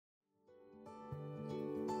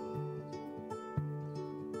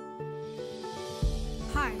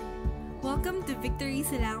Welcome to Victory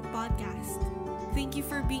Silang Podcast. Thank you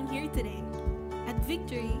for being here today. At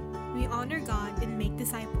Victory, we honor God and make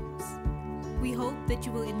disciples. We hope that you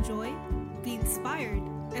will enjoy, be inspired,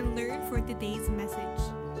 and learn for today's message.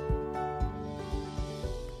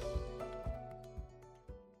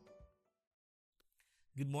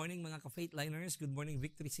 Good morning mga ka-faith liners, good morning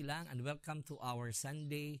Victory Silang, and welcome to our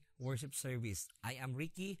Sunday worship service. I am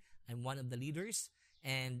Ricky, I'm one of the leaders,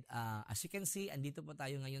 and as you can see, andito po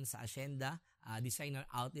tayo ngayon sa Hacienda Designer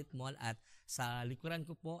Outlet Mall, at sa likuran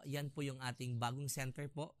ko po, yan po yung ating bagong center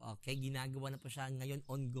po. Okay, ginagawa na po siya ngayon,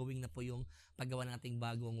 ongoing na po yung paggawa ng ating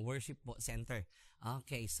bagong worship po center.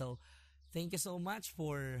 Okay, so thank you so much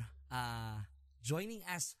for joining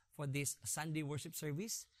us for this Sunday worship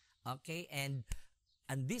service. Okay, and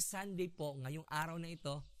this Sunday po, ngayong araw na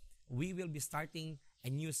ito, we will be starting a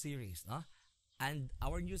new series, no? And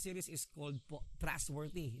our new series is called po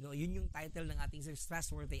Trustworthy. You know, yun yung title ng ating series,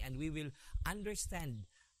 Trustworthy, and we will understand,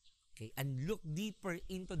 okay, and look deeper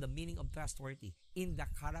into the meaning of trustworthy in the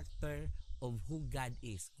character of who God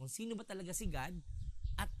is. Kung sino ba talaga si God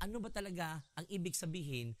at ano ba talaga ang ibig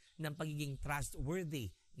sabihin ng pagiging trustworthy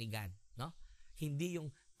ni God, no? Hindi yung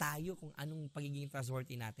tayo kung anong pagiging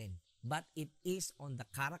trustworthy natin, but it is on the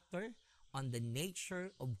character, on the nature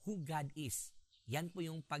of who God is. Yan po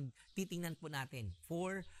yung pagtitingnan po natin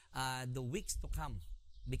for the weeks to come.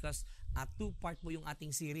 Because two-part po yung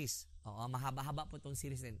ating series. Mahaba-haba po itong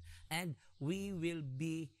series din. And we will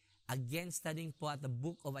be again studying po at the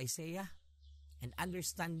book of Isaiah and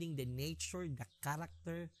understanding the nature, the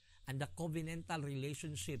character, and the covenantal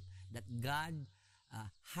relationship that God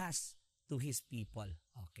has to His people.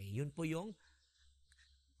 Okay, yun po yung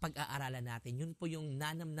pag-aaralan natin. Yun po yung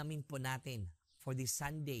nanamnamin po natin for this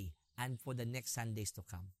Sunday and for the next Sundays to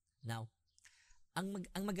come. Now, ang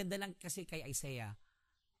maganda lang kasi kay Isaiah,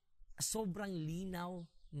 sobrang linaw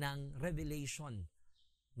ng revelation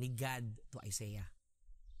ni God to Isaiah.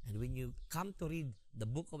 And when you come to read the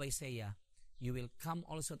book of Isaiah, you will come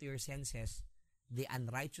also to your senses the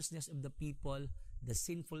unrighteousness of the people, the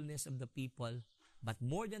sinfulness of the people. But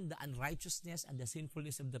more than the unrighteousness and the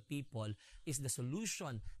sinfulness of the people is the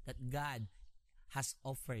solution that God has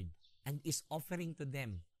offered and is offering to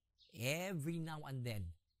them every now and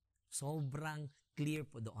then. Sobrang clear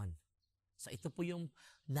po doon. So ito po yung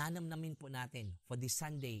nanamnamin po natin for this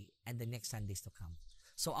Sunday and the next Sundays to come.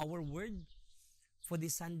 So our word for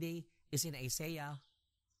this Sunday is in Isaiah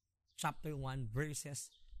chapter 1 verses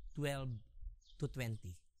 12 to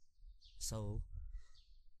 20. So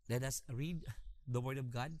let us read the Word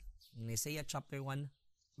of God. In Isaiah chapter 1,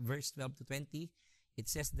 verse 12 to 20, it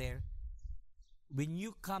says there, "When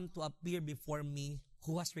you come to appear before me,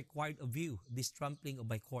 who has required of you this trampling of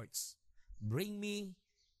my courts? Bring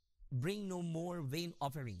no more vain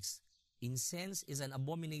offerings. Incense is an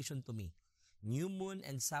abomination to me. New moon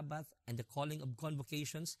and Sabbath and the calling of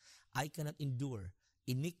convocations I cannot endure.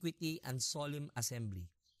 Iniquity and solemn assembly.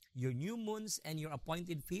 Your new moons and your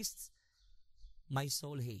appointed feasts my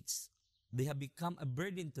soul hates. They have become a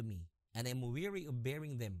burden to me, and I am weary of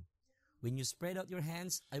bearing them. When you spread out your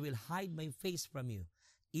hands, I will hide my face from you.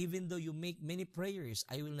 Even though you make many prayers,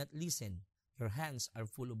 I will not listen. Your hands are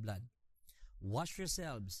full of blood. Wash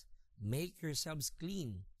yourselves, make yourselves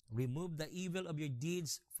clean. Remove the evil of your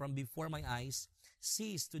deeds from before my eyes.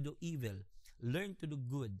 Cease to do evil. Learn to do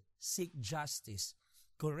good. Seek justice.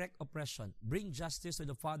 Correct oppression. Bring justice to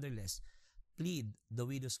the fatherless. Plead the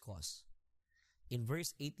widow's cause." In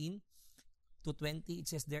verse 18 to 20, it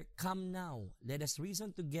says there, "Come now, let us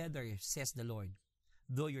reason together, says the Lord.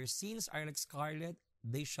 Though your sins are like scarlet,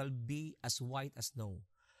 they shall be as white as snow.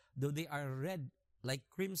 Though they are red like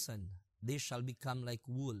crimson, they shall become like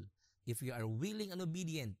wool. If you are willing and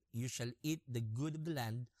obedient, you shall eat the good of the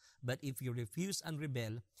land. But if you refuse and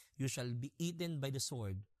rebel, you shall be eaten by the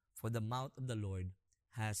sword, for the mouth of the Lord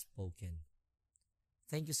has spoken."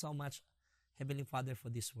 Thank you so much, Heavenly Father,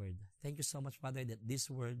 for this word. Thank you so much, Father, that this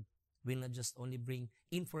word will not just only bring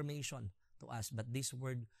information to us, but this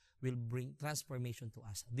word will bring transformation to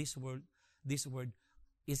us. This word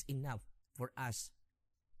is enough for us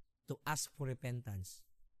to ask for repentance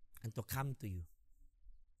and to come to you.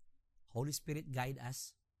 Holy Spirit, guide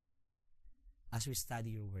us as we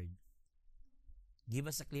study your word. Give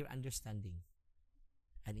us a clear understanding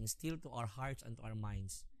and instill to our hearts and to our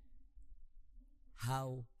minds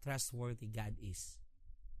how trustworthy God is,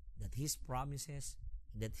 that His promises,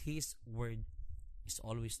 that His word is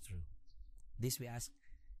always true. This we ask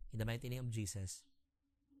in the mighty name of Jesus.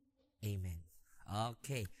 Amen.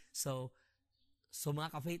 Okay. So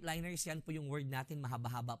mga ka-faith liners, yan po yung word natin.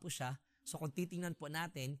 Mahaba-haba po siya. So kung titingnan po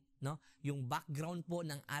natin, no, yung background po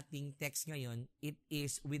ng ating text ngayon, it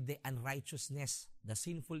is with the unrighteousness, the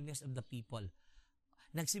sinfulness of the people.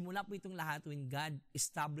 Nagsimula po itong lahat when God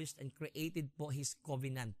established and created po His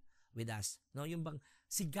covenant with us. No, yung bang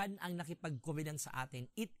si God ang nakipag-covenant sa atin,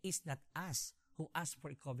 it is not us who asked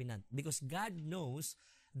for a covenant because God knows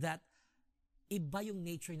that iba yung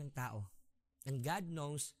nature ng tao. And God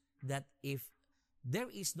knows that if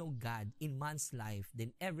there is no God in man's life,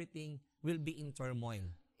 then everything will be in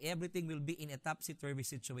turmoil. Everything will be in a topsy-turvy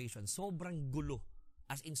situation. Sobrang gulo.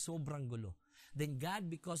 As in, sobrang gulo. Then God,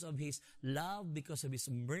 because of His love, because of His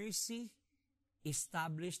mercy,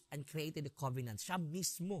 established and created a covenant. Siya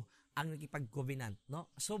mismo ang nakipag-covenant.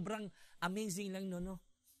 No? Sobrang amazing lang, no?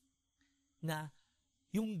 Na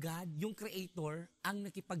yung God, yung Creator, ang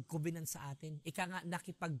nakipag-covenant sa atin. Ika nga,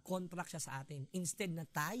 nakipag-contract siya sa atin. Instead na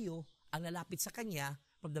tayo ang lalapit sa Kanya,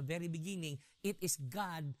 from the very beginning, it is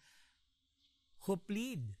God who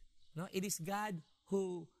plead. No? It is God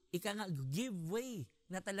who, ika nga, give way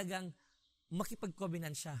na talagang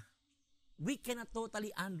makipag-covenant siya. We cannot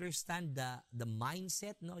totally understand the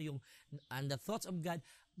mindset, no, yung and the thoughts of God.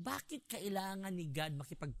 Bakit kailangan ni God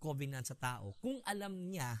makipag-covenant sa tao? Kung alam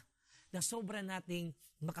niya na sobra nating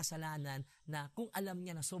makasalanan, na kung alam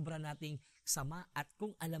niya na sobra nating sama, at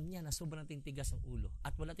kung alam niya na sobra nating tigas ang ulo,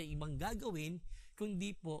 at wala tayong ibang gagawin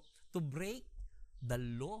kundi po to break the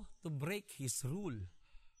law, to break His rule.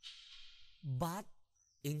 But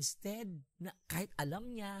instead, na kahit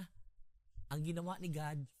alam niya, ang ginawa ni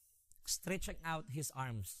God, stretching out His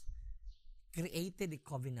arms, created a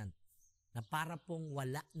covenant na para pong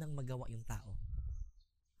wala nang magawa yung tao.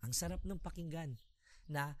 Ang sarap ng pakinggan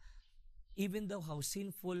na even though how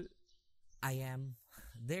sinful I am,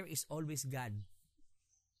 there is always God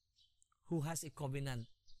who has a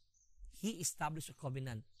covenant. He established a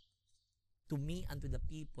covenant to me and to the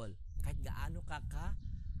people kahit gaano ka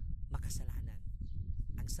makasalanan.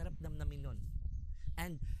 Ang sarap namnamin nun.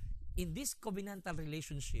 And in this covenantal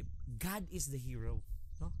relationship, God is the hero.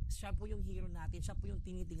 No? Siya po yung hero natin. Siya po yung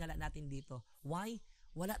tinitingala natin dito. Why?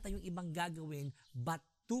 Wala tayong ibang gagawin but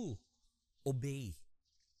to obey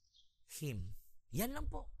Him. Yan lang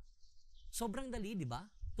po. Sobrang dali, di ba?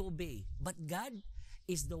 To obey. But God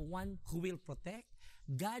is the one who will protect.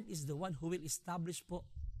 God is the one who will establish po,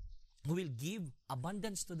 who will give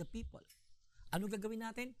abundance to the people. Ano gagawin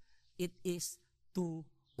natin? It is to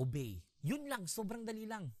obey. Yun lang, sobrang dali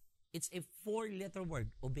lang. It's a 4-letter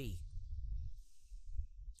word, obey.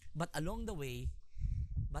 But along the way,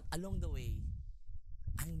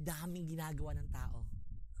 ang daming ginagawa ng tao.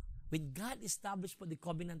 When God established for the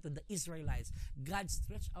covenant to the Israelites, God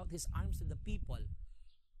stretched out His arms to the people.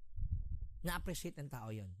 Na-appreciate ng tao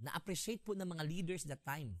yon. Na-appreciate po ng mga leaders that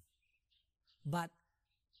time. But,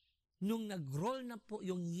 nung nag-roll na po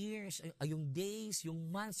yung years, yung days, yung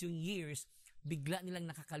months, yung years, bigla nilang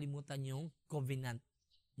nakakalimutan yung covenant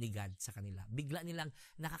ni God sa kanila. Bigla nilang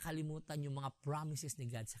nakakalimutan yung mga promises ni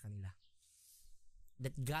God sa kanila.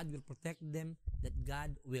 That God will protect them, that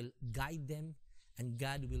God will guide them, and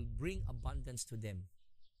God will bring abundance to them.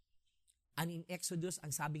 And in Exodus,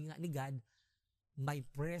 ang sabi nga ni God, my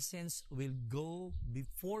presence will go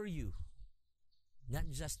before you.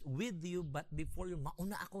 Not just with you, but before you.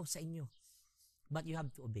 Mauna ako sa inyo. But you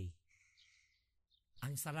have to obey.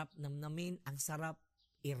 Ang sarap namnamin, ang sarap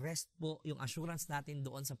i-rest po yung assurance natin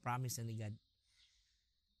doon sa promise ni God.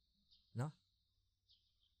 No?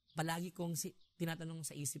 Palagi kong tinatanong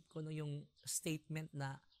sa isip ko no, yung statement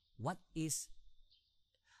na what is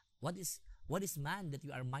man that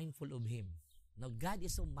you are mindful of Him? No, God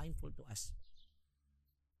is so mindful to us.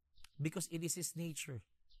 Because it is His nature.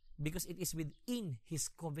 Because it is within His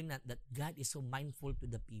covenant that God is so mindful to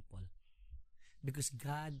the people. Because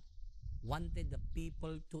God wanted the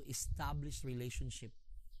people to establish relationship.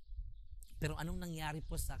 Pero anong nangyari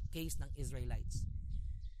po sa case ng Israelites?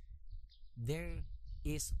 There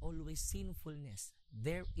is always sinfulness.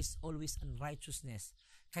 There is always unrighteousness.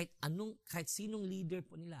 Kahit sinong leader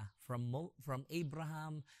po nila, from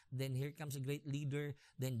Abraham, then here comes a great leader,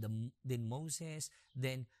 then Moses,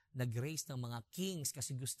 then nag-raise ng mga kings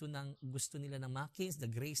kasi gusto nila ng mga kings,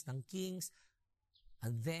 nag-raise ng kings,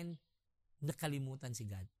 and then nakalimutan si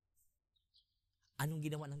God. Anong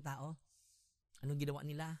ginawa ng tao? Anong ginawa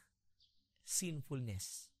nila?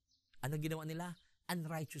 Sinfulness. Anong ginawa nila?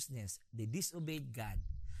 Unrighteousness. They disobeyed God.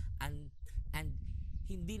 And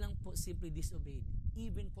hindi lang po simply disobeyed.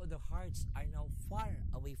 Even po their hearts are now far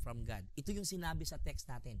away from God. Ito yung sinabi sa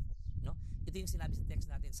text natin. No? Ito yung sinabi sa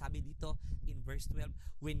text natin. Sabi dito in verse 12,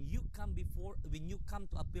 when you come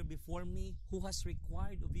to appear before me, who has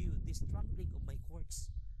required of you this trampling of my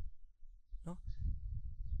courts? No?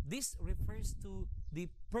 This refers to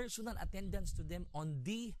the personal attendance to them on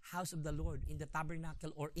the house of the Lord, in the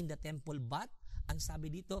tabernacle or in the temple. But, ang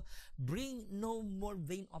sabi dito, bring no more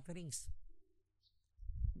vain offerings.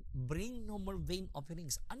 Bring no more vain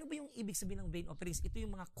offerings. Ano ba yung ibig sabihin ng vain offerings? Ito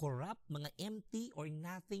yung mga corrupt, mga empty or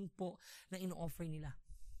nothing po na ino-offer nila.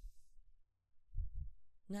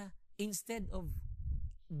 Na instead of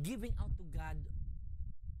giving out to God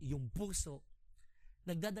yung puso,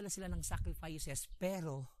 nagdadala sila ng sacrifices,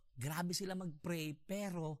 pero grabe sila mag-pray,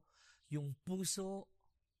 pero yung puso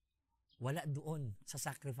wala doon sa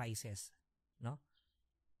sacrifices. No?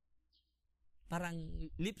 Parang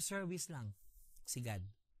lip service lang si God.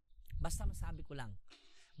 Basta masabi ko lang.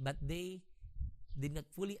 But they did not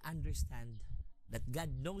fully understand that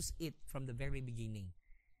God knows it from the very beginning.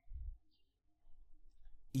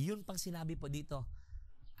 Iyon pang sinabi po dito.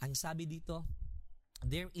 Ang sabi dito,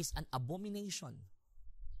 there is an abomination.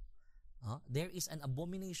 There is an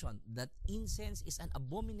abomination. That incense is an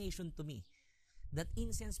abomination to me. That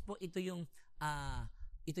incense po, ito yung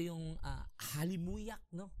halimuyak,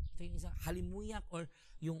 no? Ito yung isang halimuyak or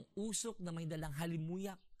yung usok na may dalang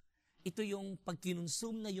halimuyak. Ito yung pag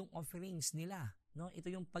kinonsum na yung offerings nila, no? Ito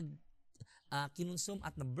yung pag kinonsum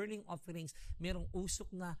at na burning offerings, merong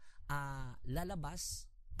usok na lalabas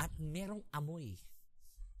at merong amoy.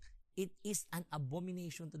 It is an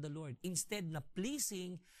abomination to the Lord. Instead na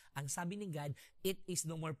pleasing, ang sabi ni God, it is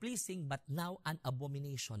no more pleasing but now an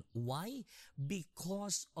abomination. Why?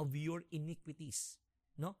 Because of your iniquities.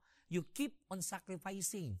 No? You keep on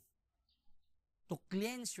sacrificing to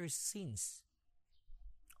cleanse your sins.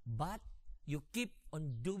 But you keep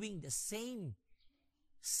on doing the same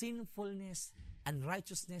sinfulness and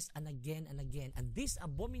righteousness and again and again. And this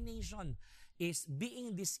abomination is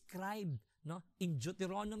being described, no, in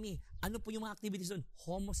Deuteronomy. Ano po yung mga activities doon?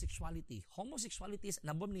 Homosexuality. Homosexuality is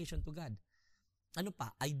an abomination to God. Ano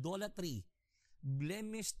pa? Idolatry.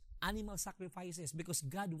 Blemished animal sacrifices, because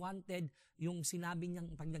God wanted yung sinabi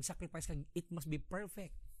niyang pag nag-sacrifice ka, it must be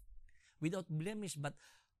perfect, without blemish. But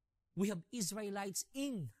we have Israelites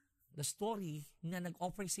in the story na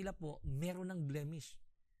nag-offer sila po, meron ng blemish.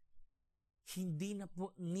 Hindi na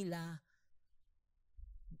po nila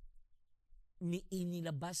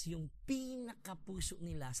inilabas yung pinakapuso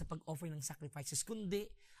nila sa pag-offer ng sacrifices, kundi,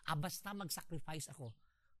 basta mag-sacrifice ako.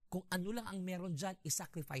 Kung ano lang ang meron dyan,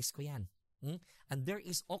 isacrifice ko yan. And there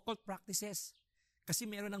is occult practices. Kasi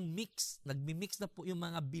meron ng mix. Nagmi-mix na po yung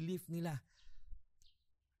mga belief nila.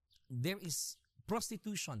 There is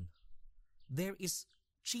prostitution. There is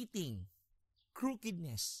cheating,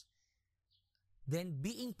 crookedness. Then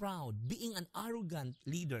being proud, being an arrogant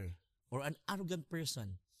leader or an arrogant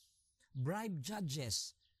person. Bribe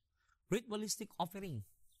judges, ritualistic offering.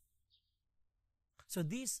 So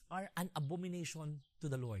these are an abomination to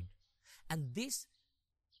the Lord. And this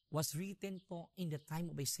was written po in the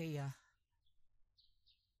time of Isaiah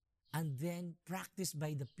and then practiced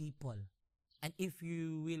by the people. And if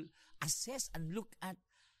you will assess and look at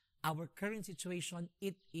our current situation,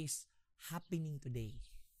 it is happening today.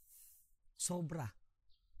 Sobra.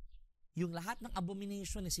 Yung lahat ng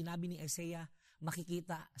abomination na sinabi ni Isaiah,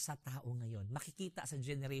 makikita sa tao ngayon, makikita sa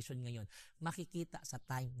generation ngayon, makikita sa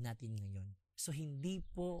time natin ngayon. So hindi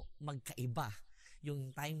po magkaiba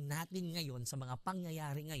yung time natin ngayon sa mga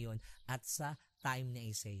pangyayari ngayon at sa time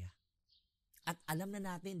ni Isaiah. At alam na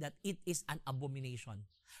natin that it is an abomination.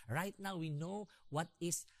 Right now we know what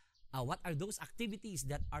are those activities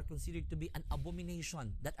that are considered to be an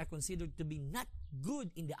abomination, that are considered to be not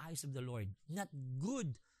good in the eyes of the Lord, not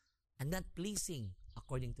good and not pleasing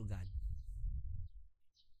according to God.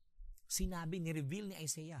 Sinabi, ni-reveal ni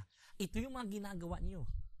Isaiah, ito yung mga ginagawa niyo.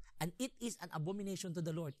 And it is an abomination to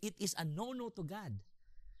the Lord. It is a no-no to God.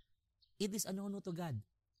 It is a no-no to God.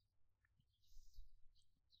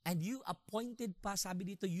 And you appointed pa, sabi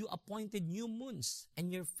dito, you appointed new moons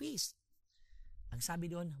and your feast. Ang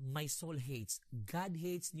sabi doon, my soul hates. God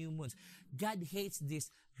hates new moons. God hates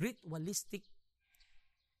this ritualistic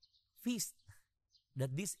feast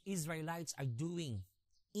that these Israelites are doing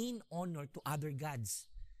in honor to other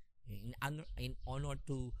gods. In honor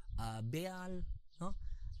to Baal, no?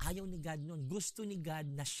 Ayaw ni God nun. Gusto ni God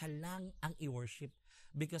na siya lang ang i-worship.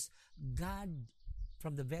 Because God,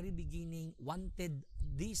 from the very beginning, wanted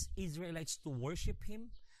these Israelites to worship Him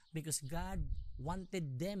because God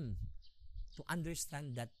wanted them to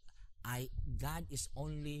understand that God is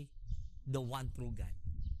only the one true God.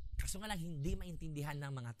 Kaso nga lang, hindi maintindihan ng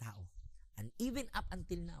mga tao. And even up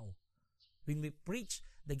until now, when we preach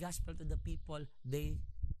the gospel to the people,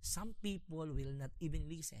 some people will not even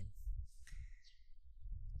listen.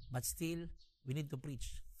 But still, we need to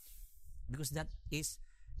preach. Because that is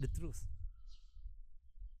the truth.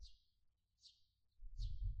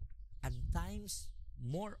 times,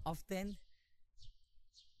 more often,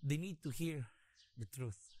 they need to hear the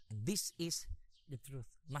truth. And this is the truth.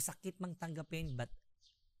 Masakit mang tanggapin, but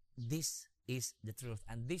this is the truth.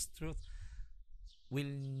 And this truth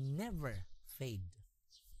will never fade.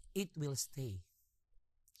 It will stay.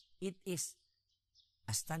 It is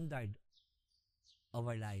a standard of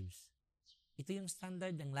our lives. Ito yung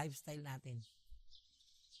standard ng lifestyle natin.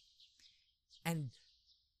 And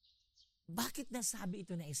bakit nasabi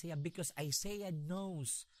ito na Isaiah? Because Isaiah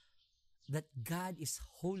knows that God is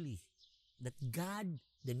holy. That God,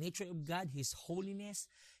 the nature of God, His holiness,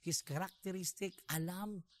 His characteristic,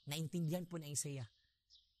 naintindihan po na Isaiah.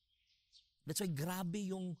 That's why grabe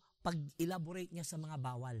yung pag-elaborate niya sa mga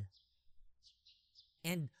bawal.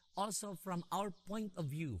 And also from our point of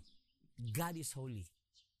view, God is holy.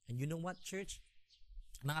 And you know what, church?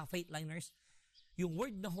 Mga faithliners, yung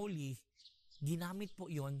word na holy, ginamit po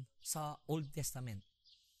yon sa Old Testament.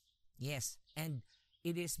 Yes, and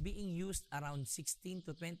it is being used around 16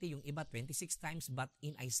 to 20, yung iba 26 times, but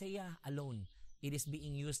in Isaiah alone, it is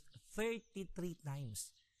being used 33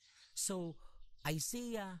 times. So,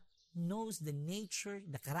 Isaiah knows the nature,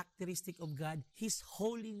 the characteristic of God. His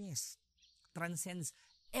holiness transcends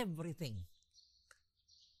everything.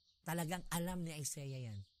 Talagang alam ni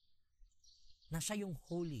Isaiah yan. Na siya yung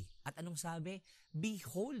holy. At anong sabi? Be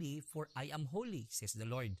holy for I am holy, says the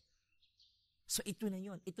Lord. So ito na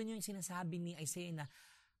yun. Ito na yung sinasabi ni Isaiah na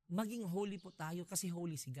maging holy po tayo kasi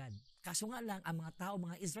holy si God. Kaso nga lang, ang mga tao,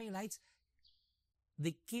 mga Israelites,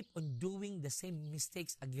 they keep on doing the same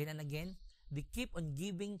mistakes again and again. They keep on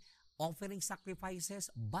offering sacrifices,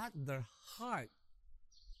 but their heart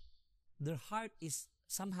is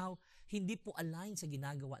somehow hindi po aligned sa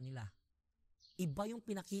ginagawa nila. Iba yung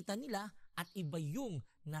pinakita nila at iba yung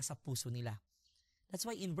nasa puso nila. That's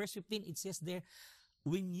why in verse 15 it says there,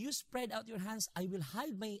 when you spread out your hands, I will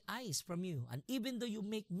hide my eyes from you. And even though you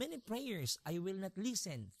make many prayers, I will not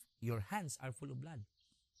listen. Your hands are full of blood.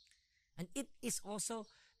 And it is also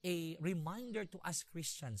a reminder to us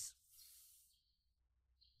Christians.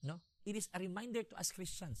 No? It is a reminder to us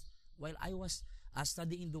Christians. While I was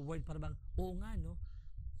studying the Word, parang, oo nga, no?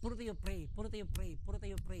 Puro tayo pray.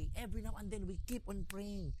 Every now and then, we keep on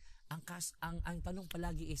praying. Ang tanong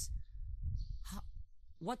palagi is,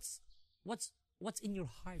 what's in your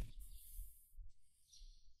heart?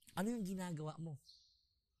 Ano yung ginagawa mo?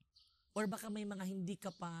 Or baka may mga hindi ka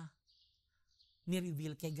pa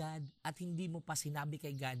ni-reveal kay God at hindi mo pa sinabi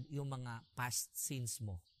kay God yung mga past sins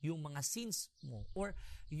mo, yung mga sins mo, or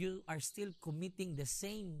you are still committing the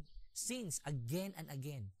same sins again and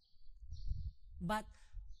again. But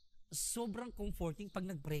sobrang comforting pag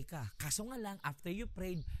nag-pray ka. Kaso nga lang, after you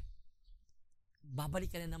prayed, babalik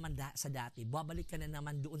ka na naman sa dati. Babalik ka na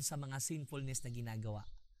naman doon sa mga sinfulness na ginagawa.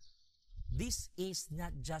 This is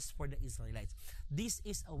not just for the Israelites. This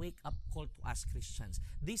is a wake-up call to us Christians.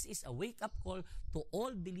 This is a wake-up call to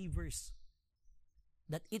all believers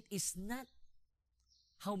that it is not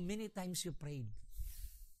how many times you prayed.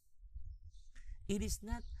 It is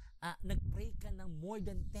not nag-pray ka ng more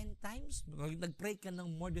than 10 times, nag-pray ka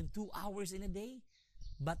ng more than 2 hours in a day,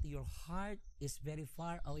 but your heart is very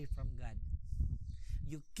far away from God.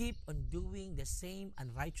 You keep on doing the same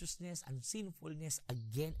unrighteousness and sinfulness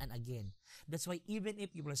again and again. That's why even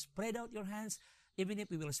if you will spread out your hands, even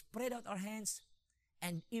if we will spread out our hands,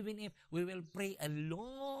 and even if we will pray a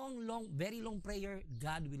very long prayer,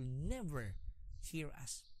 God will never hear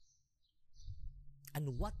us.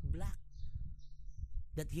 And what block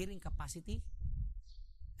that hearing capacity,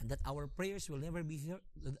 and that our prayers will never be heard,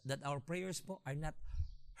 that our prayers po are not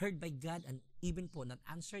heard by God and even po not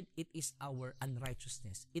answered, it is our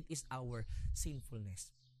unrighteousness. It is our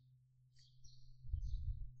sinfulness.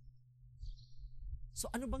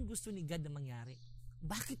 So ano bang gusto ni God na mangyari?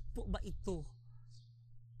 Bakit po ba ito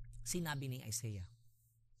sinabi ni Isaiah?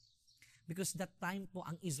 Because that time po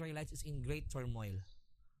ang Israelites is in great turmoil.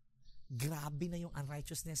 Grabe na yung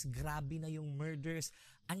unrighteousness, grabe na yung murders,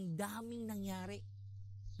 ang daming nangyari.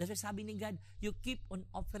 That's why sabi ni God, you keep on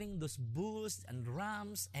offering those bulls and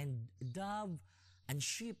rams and dove and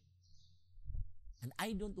sheep. And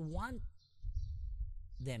I don't want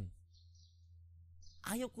them.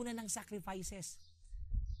 Ayaw ko na ng sacrifices.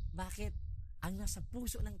 Bakit? Ang nasa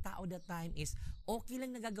puso ng tao that time is, okay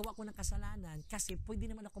lang nagagawa ko ng kasalanan kasi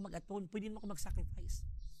pwede naman ako mag-atone, pwede naman ako mag-sacrifice.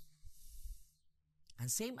 And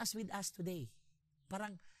same as with us today.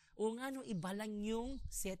 Parang, iba lang yung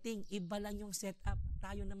setting, iba lang yung setup.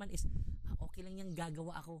 Tayo naman is, okay lang yung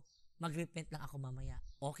gagawa ako, mag-repent lang ako mamaya.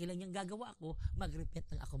 Okay lang yung gagawa ako, mag-repent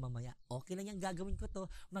lang ako mamaya. Okay lang yung gagawin ko to,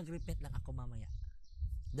 mag-repent lang ako mamaya.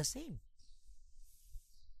 The same.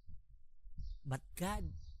 But God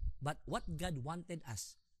But what God wanted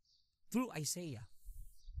us, through Isaiah,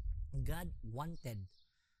 God wanted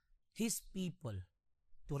His people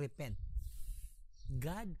to repent.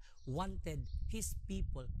 God wanted His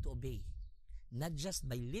people to obey. Not just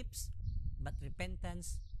by lips, but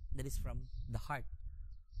repentance that is from the heart.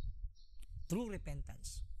 True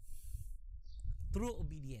repentance. True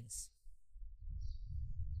obedience.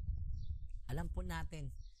 Alam po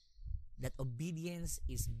natin that obedience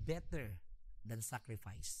is better than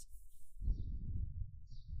sacrifice.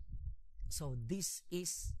 So this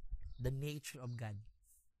is the nature of God.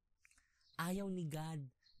 Ayaw ni God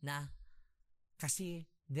na kasi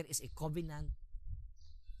there is a covenant,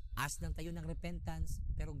 ask lang tayo ng repentance,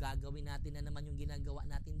 pero gagawin natin na naman yung ginagawa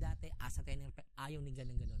natin dati, asa tayo ng repentance. Ayaw ni God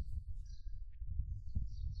ng ganun.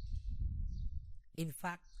 In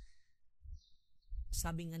fact,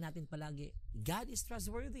 sabi nga natin palagi, God is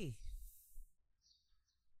trustworthy.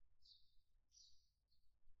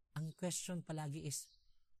 Ang question palagi is,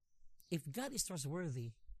 if God is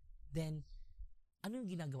trustworthy, then ano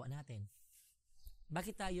yung ginagawa natin?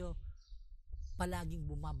 Bakit tayo palaging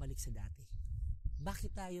bumabalik sa dati?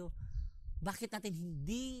 Bakit natin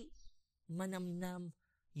hindi manamnam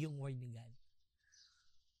yung word ni God?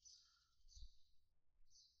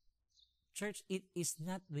 Church, it is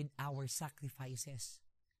not with our sacrifices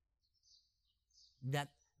that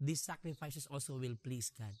these sacrifices also will please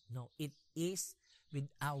God. No, it is with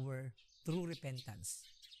our true repentance.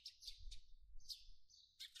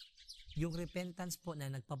 Yung repentance po na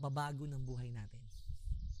nagpapabago ng buhay natin.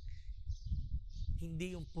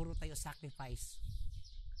 Hindi yung puro tayo sacrifice.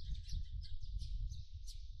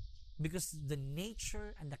 Because the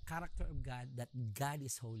nature and the character of God, that God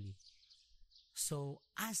is holy. So,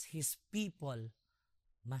 as His people,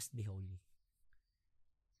 must be holy.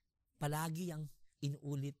 Palagi ang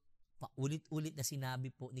inulit, paulit-ulit na sinabi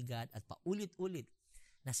po ni God at paulit-ulit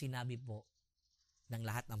na sinabi po ng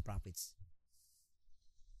lahat ng prophets.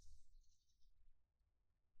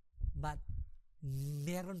 But,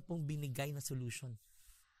 meron pong binigay na solution.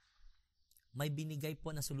 May binigay po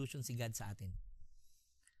na solution si God sa atin.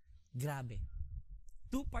 Grabe.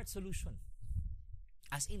 Two-part solution.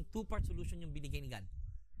 As in, two-part solution yung binigay ni God.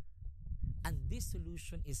 And this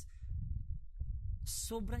solution is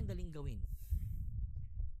sobrang daling gawin.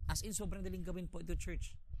 As in, sobrang daling gawin po ito,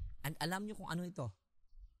 church. And alam nyo kung ano ito.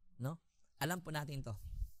 No? Alam po natin ito.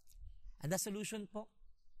 And the solution po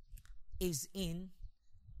is in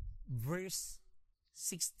verse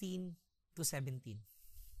 16 to 17.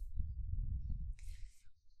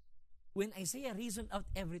 When Isaiah reasoned out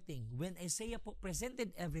everything, when Isaiah po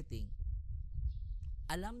presented everything,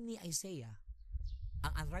 alam ni Isaiah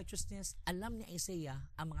ang unrighteousness, alam ni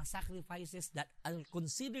Isaiah ang mga sacrifices that are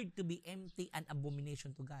considered to be empty and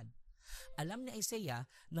abomination to God. Alam ni Isaiah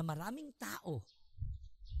na maraming tao,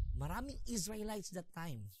 maraming Israelites that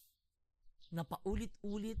time, na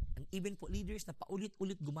paulit-ulit, and even po leaders na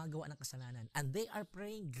paulit-ulit gumagawa ng kasalanan. And they are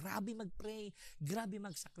praying, grabe mag-pray, grabe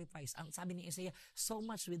mag-sacrifice. Ang sabi ni Isaiah, so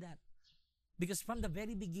much with that. Because from the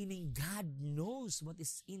very beginning, God knows what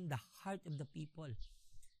is in the heart of the people.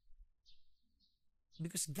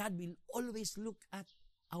 Because God will always look at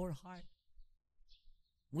our heart.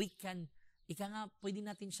 We can, pwede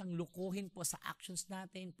natin siyang lukuhin po sa actions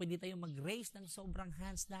natin. Pwede tayong mag-raise ng sobrang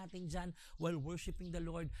hands natin dyan while worshiping the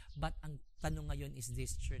Lord. But ang tanong ngayon is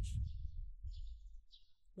this, church.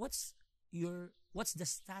 What's the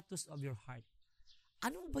status of your heart?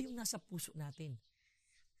 Ano ba yung nasa puso natin?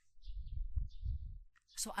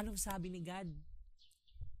 So, anong sabi ni God?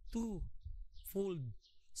 Two-fold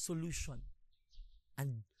solution.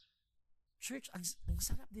 And church, ang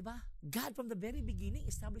sarap, di ba? God from the very beginning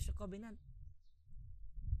established a covenant.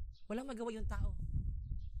 Walang magawa yung tao.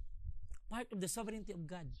 Part of the sovereignty of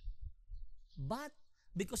God. But,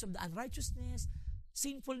 because of the unrighteousness,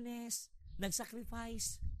 sinfulness,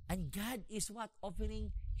 nag-sacrifice, and God is what?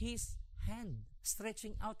 Offering His hand,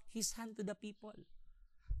 stretching out His hand to the people.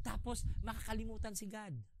 Tapos, makakalimutan si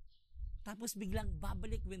God. Tapos biglang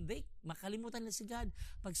babalik when they makalimutan na si God.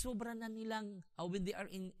 Pag sobra na nilang, when they are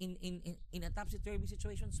in a topsy-turvy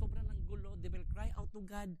situation, sobra ng gulo, they will cry out to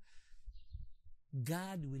God.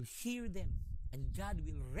 God will hear them and God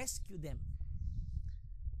will rescue them.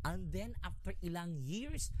 And then, after ilang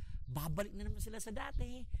years, babalik na naman sila sa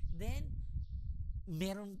dati. Then,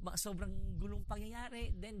 meron sobrang gulong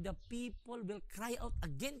pangyayari. Then, the people will cry out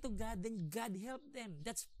again to God. Then, God help them.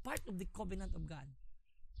 That's part of the covenant of God.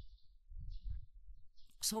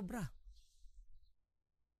 Sobra.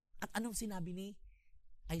 At anong sinabi ni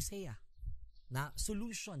Isaiah? Na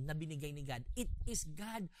solution na binigay ni God. It is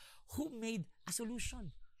God who made a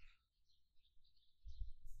solution.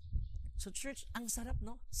 So church, ang sarap,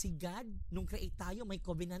 no? Si God, nung create tayo, may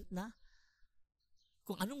covenant na.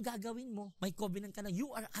 Kung anong gagawin mo, may covenant ka na.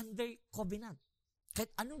 You are under covenant.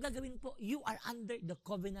 Kahit anong gagawin po, you are under the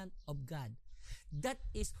covenant of God. That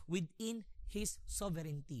is within His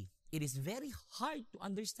sovereignty. It is very hard to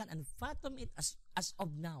understand and fathom it as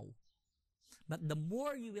of now. But the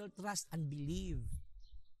more you will trust and believe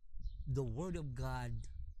the Word of God,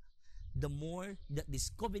 the more that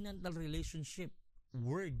this covenantal relationship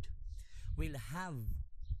word will have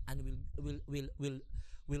and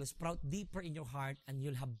will sprout deeper in your heart, and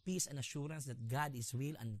you'll have peace and assurance that God is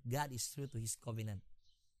real and God is true to His covenant.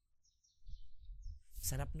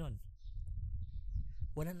 Sarap nun.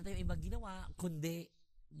 Wala na tayong ibang ginawa, kundi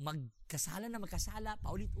magkasala na magkasala,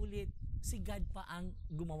 paulit-ulit, si God pa ang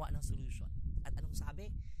gumawa ng solution. At anong sabi?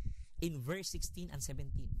 In verse 16 and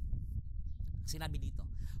 17, sinabi dito,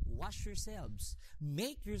 wash yourselves,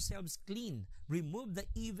 make yourselves clean, remove the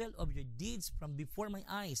evil of your deeds from before my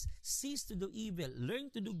eyes, cease to do evil,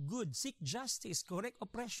 learn to do good, seek justice, correct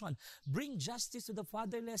oppression, bring justice to the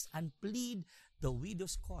fatherless, and plead the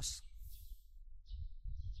widow's cause.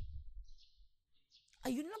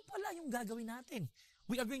 Ayun lang pala yung gagawin natin.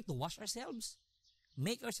 We are going to wash ourselves,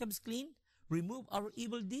 make ourselves clean, remove our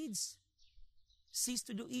evil deeds, cease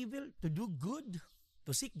to do evil, to do good,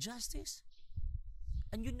 to seek justice.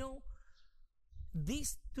 And you know,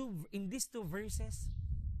 in these two verses,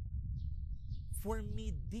 for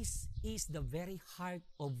me, this is the very heart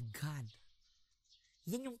of God.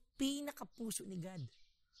 Yan yung pinakapuso ni God.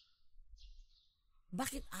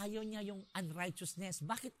 Bakit ayaw niya yung unrighteousness?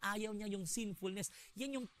 Bakit ayaw niya yung sinfulness?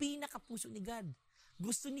 Yan yung pinakapuso ni God.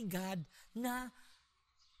 Gusto ni God na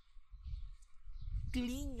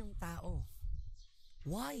clean yung tao.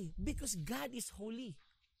 Why? Because God is holy.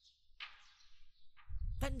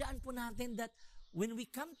 Tandaan po natin that when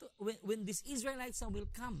these Israelites will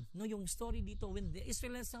come, no, yung story dito, when the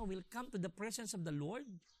Israelites will come to the presence of the Lord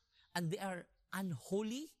and they are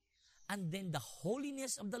unholy, and then the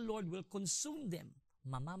holiness of the Lord will consume them.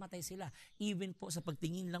 Mamamatay sila. Even po sa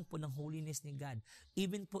pagtingin lang po ng holiness ni God.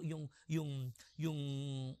 Even po yung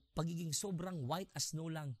pagiging sobrang white as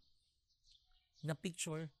snow lang na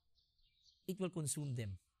picture, it will consume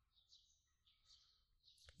them.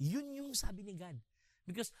 Yun yung sabi ni God.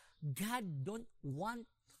 Because God don't want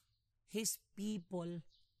His people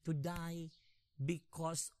to die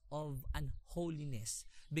because of unholiness.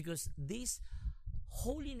 Because this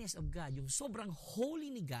holiness of God, yung sobrang holy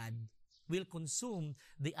ni God, will consume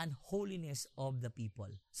the unholiness of the people.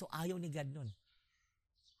 So ayaw ni God nun.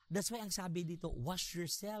 That's why ang sabi dito, wash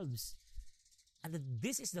yourselves. And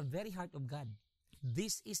this is the very heart of God.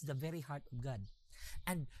 This is the very heart of God.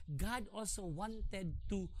 And God also wanted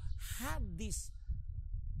to have this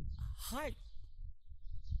heart,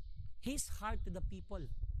 His heart to the people,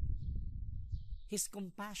 His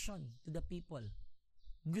compassion to the people.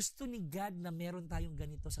 Gusto ni God na meron tayong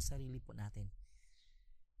ganito sa sarili po natin.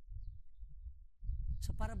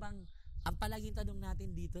 So para bang, ang palaging tanong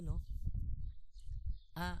natin dito, no?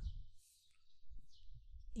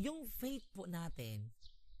 Yung faith po natin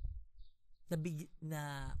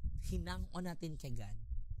na hinang-on natin kay God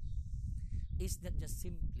is not just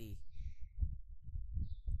simply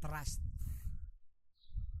trust.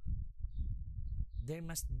 There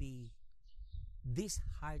must be this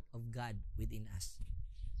heart of God within us.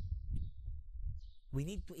 We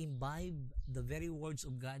need to imbibe the very words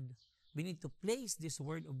of God. We need to place this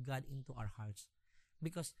word of God into our hearts.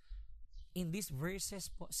 Because in these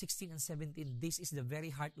verses 16 and 17, this is the very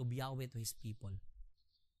heart of Yahweh to His people.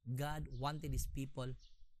 God wanted His people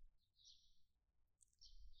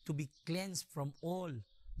to be cleansed from all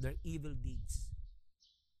their evil deeds.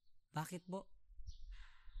 Bakit po?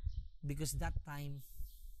 Because that time,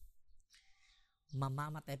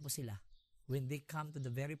 mamamatay po sila when they come to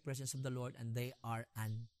the very presence of the Lord and they are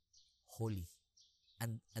unholy.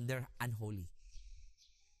 And they're unholy.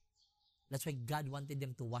 That's why God wanted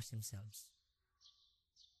them to wash themselves.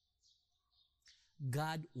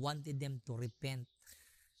 God wanted them to repent.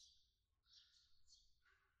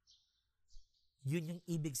 Yun yung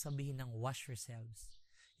ibig sabihin ng wash yourselves.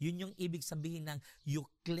 Yun yung ibig sabihin ng you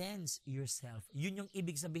cleanse yourself. Yun yung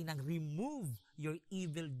ibig sabihin ng remove your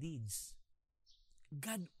evil deeds.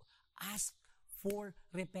 God asked for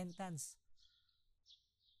repentance.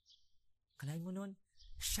 Kalahin mo nun,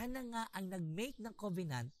 siya na nga ang nag-make ng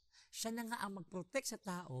covenant, siya na nga ang mag-protect sa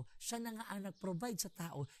tao, siya na nga ang nag-provide sa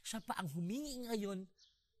tao, siya pa ang humingi ngayon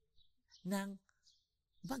ng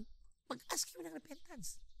mag-ask you ng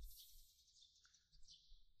repentance.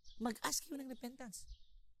 Mag-ask you ng repentance.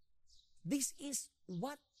 This is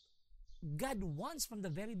what God wants from the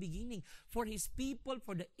very beginning for His people,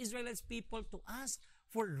 for the Israelites people to ask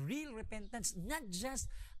for real repentance, not just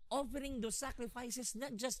offering those sacrifices,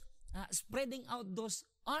 not just spreading out those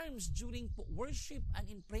arms during worship and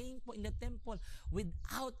in praying po in the temple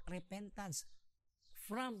without repentance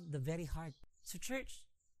from the very heart. So church,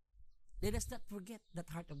 let us not forget that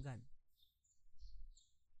heart of God.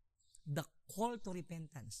 The call to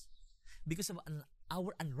repentance. Because of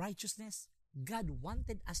our unrighteousness, God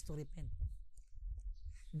wanted us to repent.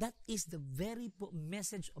 That is the very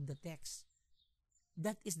message of the text.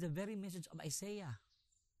 That is the very message of Isaiah.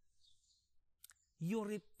 You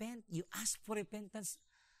repent, you ask for repentance,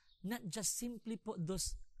 not just simply put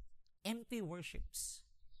those empty worships,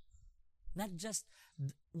 not just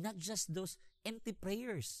those empty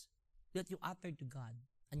prayers that you utter to God,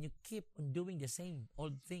 and you keep on doing the same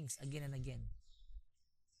old things again and again.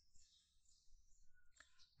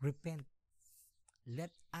 Repent.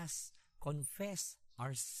 Let us confess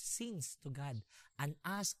our sins to God and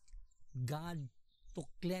ask God to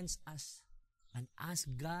cleanse us, and ask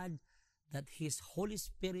God that His Holy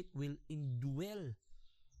Spirit will indwell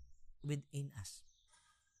within us.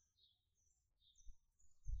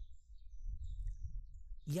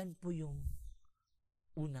 Yan po yung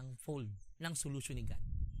unang fold ng solution ni God.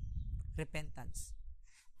 Repentance.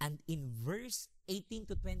 And in verse 18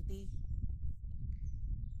 to 20,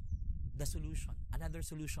 the solution, another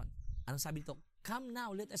solution. Anong sabi dito? Come now,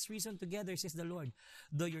 let us reason together, says the Lord.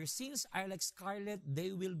 Though your sins are like scarlet, they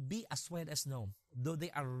will be as white as snow. Though they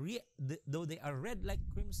are red like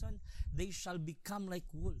crimson, they shall become like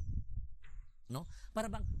wool. No? Para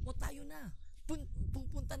bang, tayo na.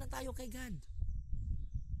 Pupunta na tayo kay God.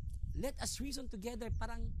 Let us reason together.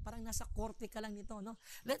 Parang nasa korte ka lang nito, no?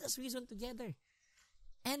 Let us reason together.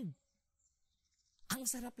 And ang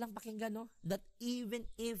sarap lang pakinggan, no? That even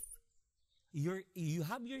if you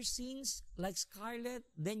have your sins like scarlet,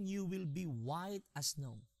 then you will be white as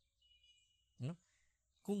snow. No?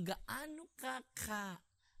 Kung gaano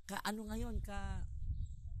ano ngayon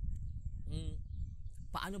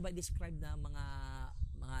paano ba describe na mga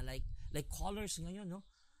like colors ngayon, no?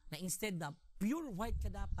 Na instead na pure white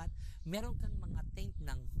ka dapat, meron kang mga tint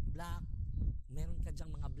ng black, meron ka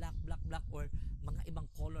diyang mga black or mga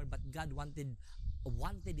ibang color, but God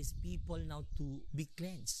wanted His people now to be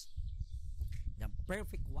cleansed. The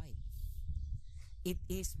perfect white. It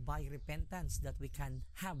is by repentance that we can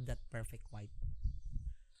have that perfect white.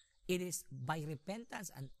 It is by repentance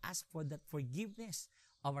and ask for that forgiveness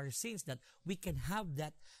of our sins that we can have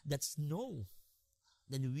that snow.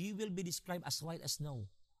 Then we will be described as white as snow.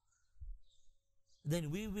 Then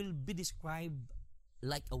we will be described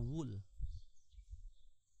like a wool.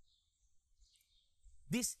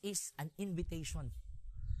 This is an invitation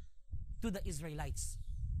to the Israelites.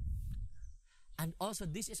 And also,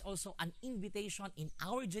 this is also an invitation in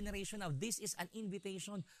our generation now. This is an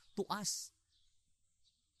invitation to us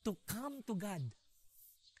to come to God,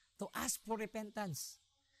 to ask for repentance.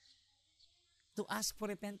 To ask for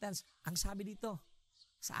repentance. Ang sabi dito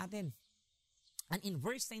sa atin. And in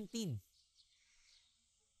verse 19,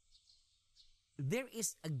 there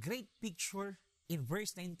is a great picture in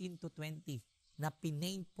verse 19 to 20 na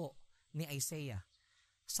pinaint po ni Isaiah.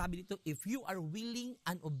 Sabi dito, if you are willing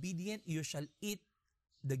and obedient, you shall eat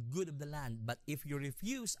the good of the land. But if you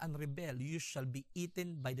refuse and rebel, you shall be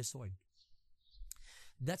eaten by the sword.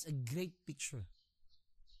 That's a great picture.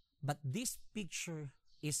 But this picture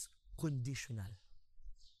is conditional.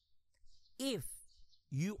 If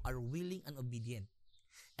you are willing and obedient,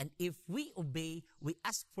 and if we obey, we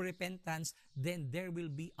ask for repentance, then there will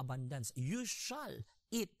be abundance. You shall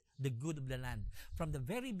eat the good of the land. From the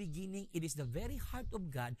very beginning, it is the very heart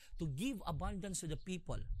of God to give abundance to the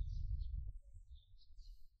people.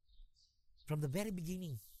 From the very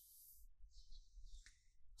beginning.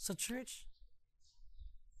 So church,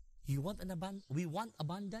 we want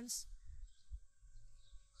abundance.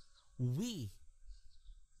 We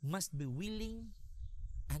must be willing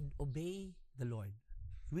and obey the Lord.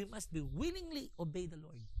 We must be willingly obey the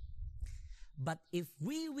Lord. But if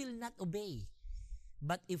we will not obey,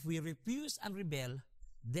 but if we refuse and rebel,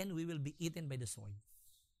 then we will be eaten by the sword.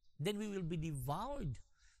 Then we will be devoured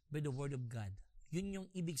by the word of God. Yun yung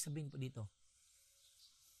ibig sabihin po dito.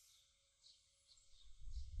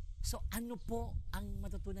 So ano po ang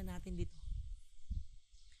matutunan natin dito?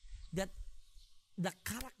 That the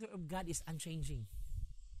character of God is unchanging.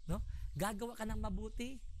 No? Gagawa ka ng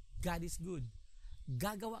mabuti, God is good.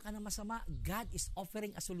 Gagawa ka ng masama, God is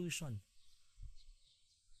offering a solution.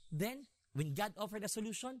 Then, when God offered a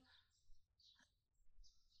solution,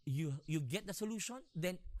 you get the solution,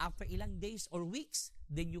 then after ilang days or weeks,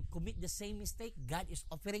 then you commit the same mistake, God is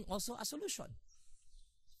offering also a solution.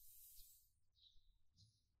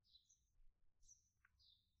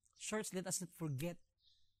 Church, let us not forget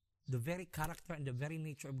the very character and the very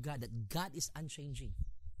nature of God, that God is unchanging.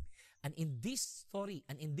 And in this story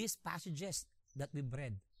and in these passages that we've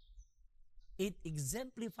read, it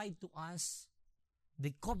exemplified to us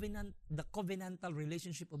the covenantal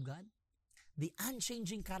relationship of God, the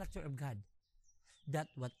unchanging character of God, that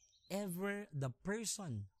whatever the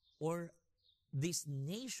person or this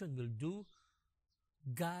nation will do,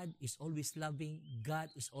 God is always loving, God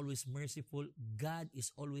is always merciful, God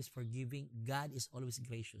is always forgiving, God is always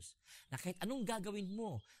gracious. Na kahit anong gagawin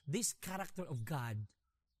mo, this character of God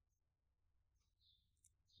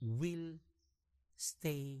will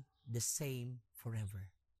stay the same forever.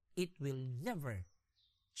 It will never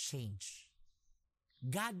change.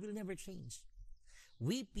 God will never change.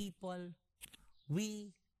 We people,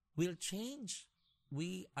 we will change.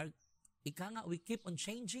 We keep on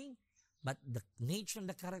changing, but the nature and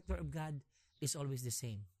the character of God is always the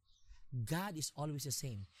same. God is always the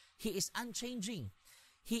same. He is unchanging.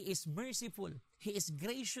 He is merciful. He is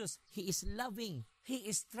gracious. He is loving. He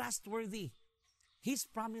is trustworthy. His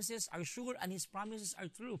promises are sure and His promises are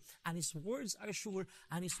true. And His words are sure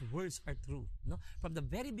and His words are true. No? From the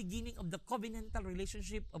very beginning of the covenantal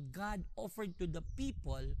relationship of God offered to the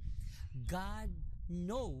people, God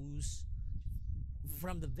knows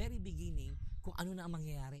from the very beginning kung ano na ang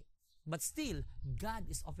mangyayari. But still, God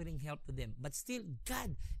is offering help to them. But still,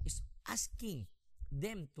 God is asking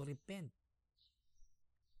them to repent.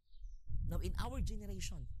 Now, in our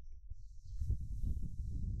generation,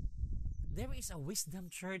 there is a wisdom,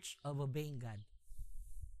 church, of obeying God.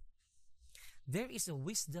 There is a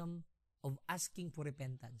wisdom of asking for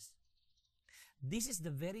repentance. This is the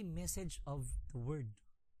very message of the Word.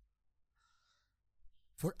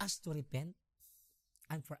 For us to repent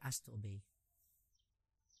and for us to obey.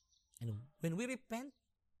 And when we repent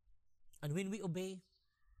and when we obey,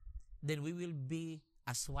 then we will be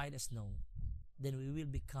as white as snow. Then we will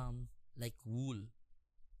become like wool.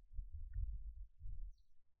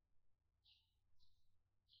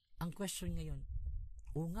 Ang question ngayon,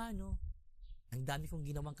 o nga no, ang dami kong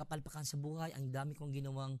ginawang kapalpakan sa buhay, ang dami kong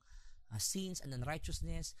ginawang sins and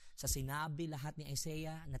unrighteousness, sa sinabi lahat ni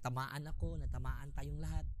Isaiah, natamaan ako, natamaan tayong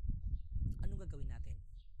lahat. Anong gagawin natin?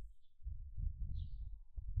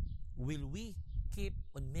 Will we keep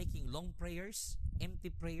on making long prayers,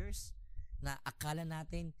 empty prayers, na akala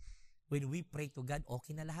natin when we pray to God,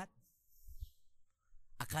 okay na lahat?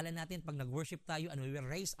 Akala natin pag nag-worship tayo and we will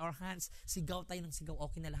raise our hands, sigaw tayo ng sigaw,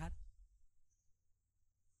 okay na lahat?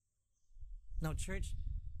 Now, church,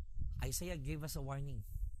 Isaiah gave us a warning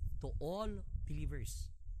to all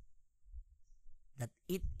believers that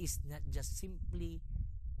it is not just simply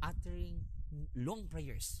uttering long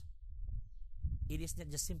prayers. It is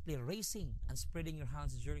not just simply raising and spreading your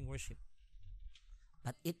hands during worship,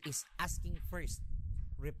 but it is asking first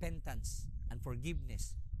repentance and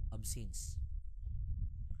forgiveness of sins.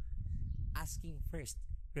 Asking first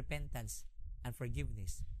repentance and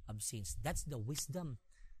forgiveness of sins. That's the wisdom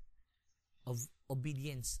of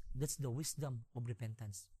obedience. That's the wisdom of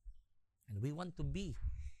repentance. And we want to be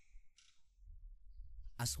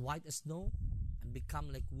as white as snow and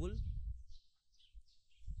become like wool.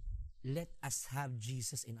 Let us have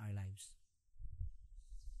Jesus in our lives.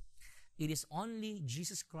 It is only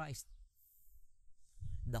Jesus Christ,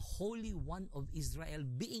 the Holy One of Israel,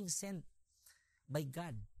 being sent by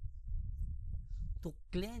God to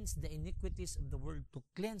cleanse the iniquities of the world, to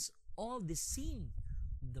cleanse all the sin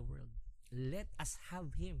of the world. Let us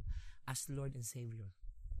have Him as Lord and Savior.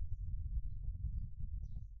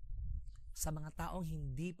 Sa mga taong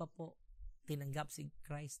hindi pa po tinanggap si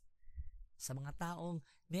Christ, sa mga taong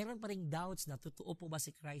meron pa ring doubts na totoo po ba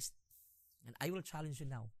si Christ, and I will challenge you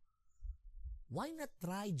now, why not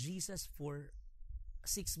try Jesus for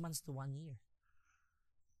 6 months to 1 year?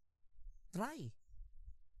 Try.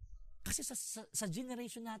 Kasi sa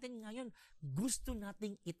generation natin ngayon, gusto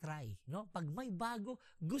nating itry. No? Pag may bago,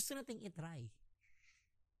 gusto nating itry.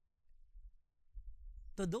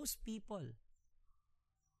 To those people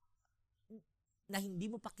na hindi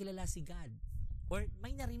mo pa kilala si God, or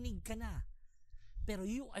may narinig ka na, pero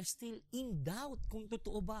you are still in doubt kung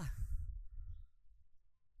totoo ba.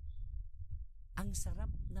 Ang sarap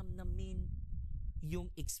namnamin yung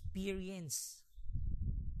experience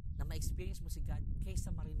na ma-experience mo si God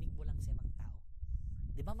kaysa marinig mo lang sa ibang tao.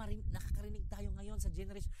 Di ba nakakarinig tayo ngayon sa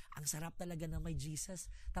generation, ang sarap talaga na may Jesus.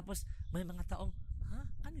 Tapos may mga taong,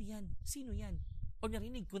 ano yan? Sino yan? O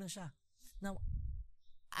narinig ko na siya. Now,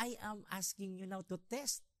 I am asking you now to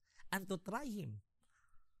test and to try Him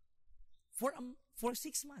for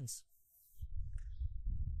 6 months.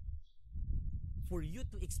 For you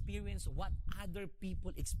to experience what other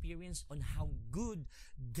people experience on how good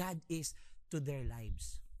God is to their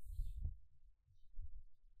lives.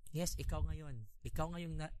 Yes, ikaw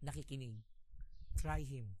ngayong nakikinig. Try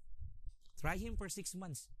Him. Try Him for 6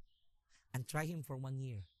 months. And try Him for 1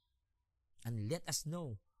 year. And let us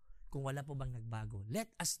know kung wala po bang nagbago.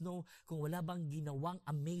 Let us know kung wala bang ginawang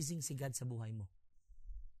amazing si God sa buhay mo.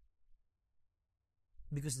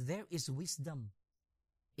 Because there is wisdom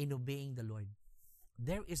in obeying the Lord.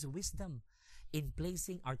 There is wisdom in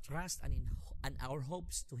placing our trust and our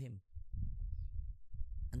hopes to Him.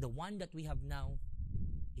 And the one that we have now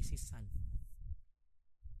is His Son.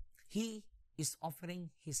 He is offering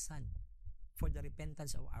His Son for the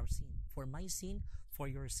repentance of our sin. For my sin, for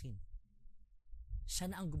your sin. Siya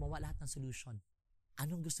na ang gumawa lahat ng solution.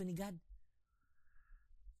 Anong gusto ni God?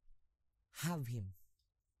 Have Him.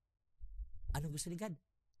 Anong gusto ni God?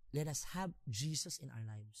 Let us have Jesus in our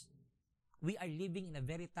lives. We are living in a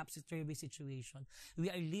very topsy-turvy situation. We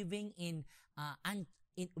are living in a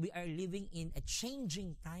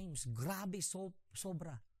changing times. Grabe,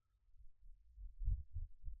 sobra.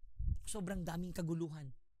 Sobrang daming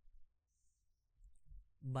kaguluhan.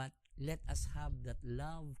 But let us have that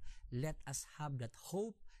love. Let us have that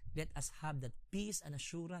hope. Let us have that peace and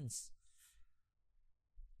assurance.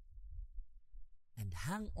 And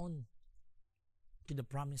hang on to the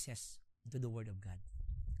promises, to the Word of God.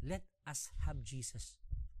 Let us have Jesus.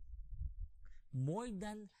 More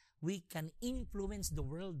than we can influence the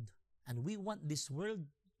world, and we want this world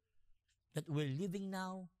that we're living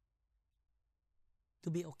now to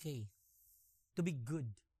be okay, to be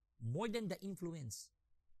good, more than the influence.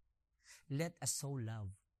 Let us sow love.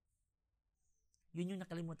 Yun yung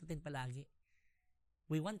nakalimutan natin palagi.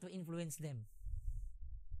 We want to influence them.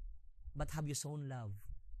 But have you sown love?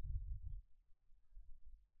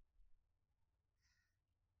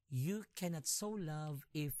 You cannot sow love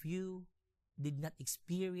if you did not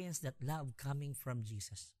experience that love coming from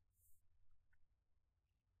Jesus.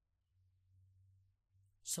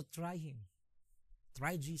 So try Him.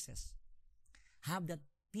 Try Jesus. Have that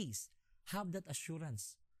peace. Have that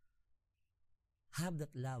assurance. Have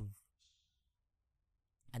that love.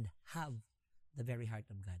 And have the very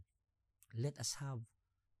heart of God. Let us have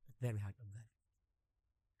the very heart of God.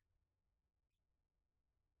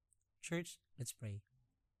 Church, let's pray.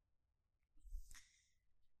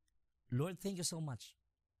 Lord, thank you so much.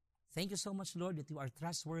 Thank you so much, Lord, that you are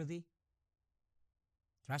trustworthy.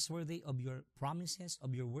 Trustworthy of your promises,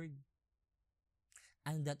 of your word.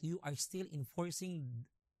 And that you are still enforcing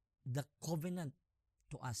the covenant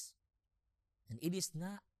to us. And it is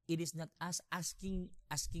not us asking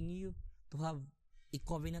you to have a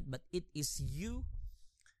covenant, but it is you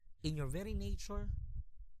in your very nature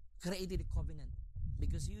created a covenant.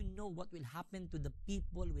 Because you know what will happen to the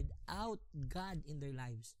people without God in their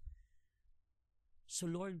lives. So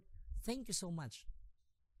Lord, thank you so much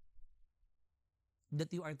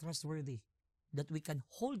that you are trustworthy, that we can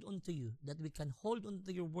hold on to you, that we can hold on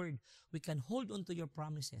to your word, we can hold on to your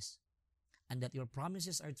promises, and that your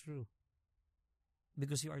promises are true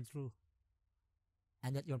because you are true,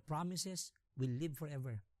 and that your promises will live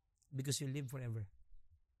forever because you live forever.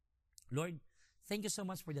 Lord, thank you so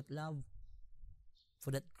much for that love,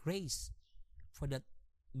 for that grace, for that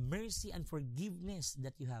mercy and forgiveness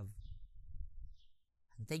that you have.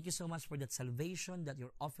 And thank you so much for that salvation that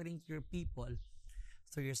you're offering to your people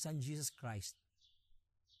through your Son, Jesus Christ,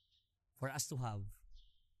 for us to have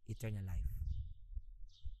eternal life.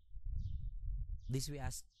 This we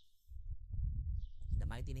ask in the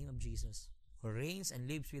mighty name of Jesus, who reigns and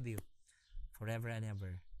lives with you forever and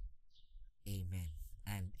ever. Amen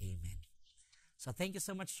and amen. So thank you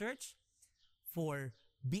so much, church, for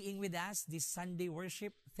being with us this Sunday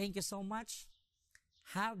worship. Thank you so much.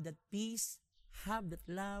 Have that peace, have that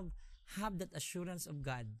love, have that assurance of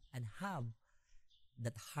God, and have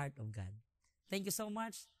that heart of God. Thank you so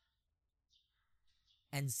much,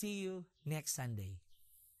 and see you next Sunday.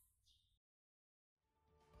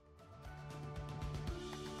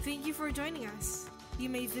 Thank you for joining us. You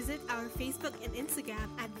may visit our Facebook and Instagram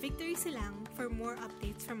at Victory Silang for more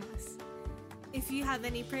updates from us. If you have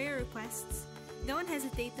any prayer requests, don't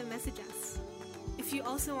hesitate to message us. If you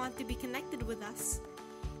also want to be connected with us,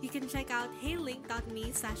 you can check out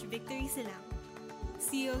heylink.me/victorysilang.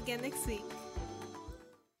 See you again next week.